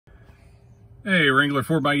Hey, Wrangler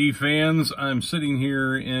 4xe fans. I'm sitting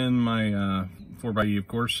here in my 4xe, of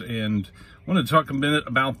course, and wanted to talk a minute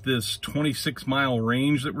about this 26-mile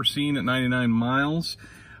range that we're seeing at 99 miles.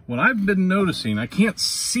 What I've been noticing, I can't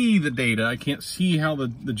see the data, I can't see how the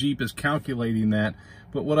Jeep is calculating that,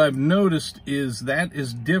 but what I've noticed is that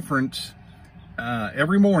is different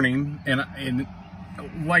every morning, and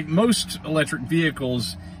like most electric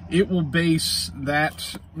vehicles, it will base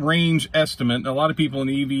that range estimate. A lot of people in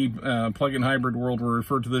the EV plug-in hybrid world will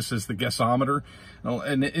refer to this as the Guessometer,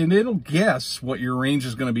 and it'll guess what your range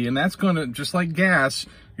is going to be, and that's going to, just like gas,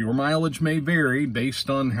 your mileage may vary based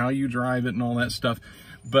on how you drive it and all that stuff.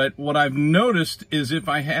 But what I've noticed is if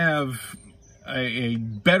I have a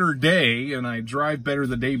better day and I drive better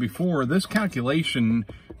the day before, this calculation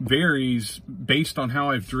varies based on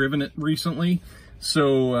how I've driven it recently.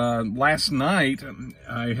 So last night,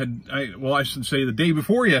 I should say the day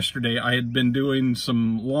before yesterday, I had been doing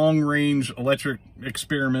some long-range electric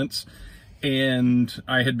experiments, and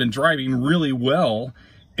I had been driving really well.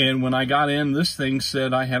 And when I got in, this thing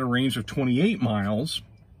said I had a range of 28 miles.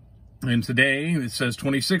 And today it says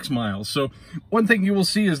 26 miles. So one thing you will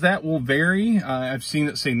see is that will vary. I've seen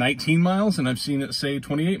it say 19 miles and I've seen it say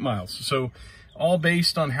 28 miles. So all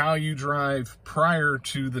based on how you drive prior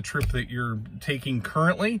to the trip that you're taking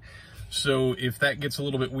currently. So if that gets a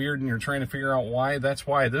little bit weird and you're trying to figure out why, that's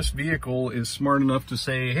why this vehicle is smart enough to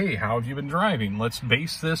say, hey, how have you been driving? Let's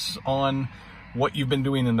base this on what you've been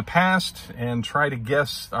doing in the past and try to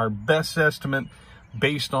guess our best estimate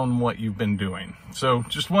based on what you've been doing. So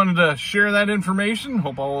just wanted to share that information.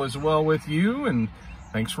 Hope all is well with you, and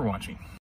thanks for watching.